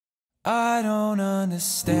I don't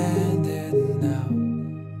understand it now.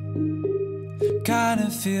 Kinda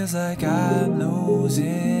feels like I'm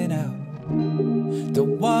losing out.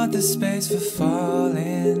 Don't want the space for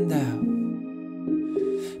falling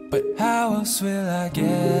down. But how else will I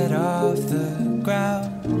get off the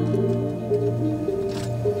ground?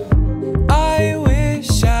 I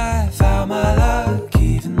wish I found my luck,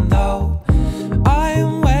 even though I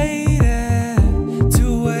am waiting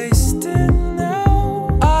to waste it now.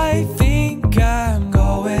 I think I'm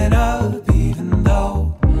going up, even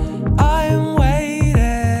though I am waiting.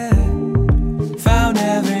 Found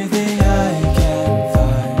everything I can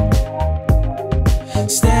find,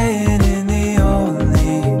 staying in the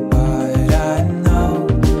only part I know,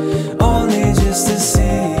 only just to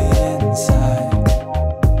see inside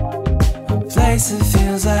a place that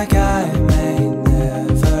feels like I may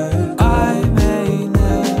never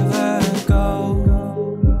go.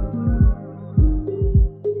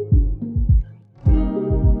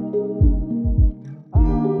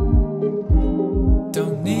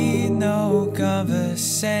 Don't need no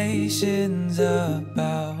conversations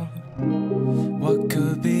about what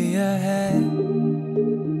could be ahead.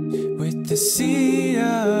 With the sea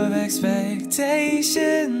of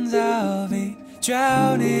expectations, I'll be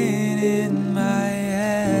drowning in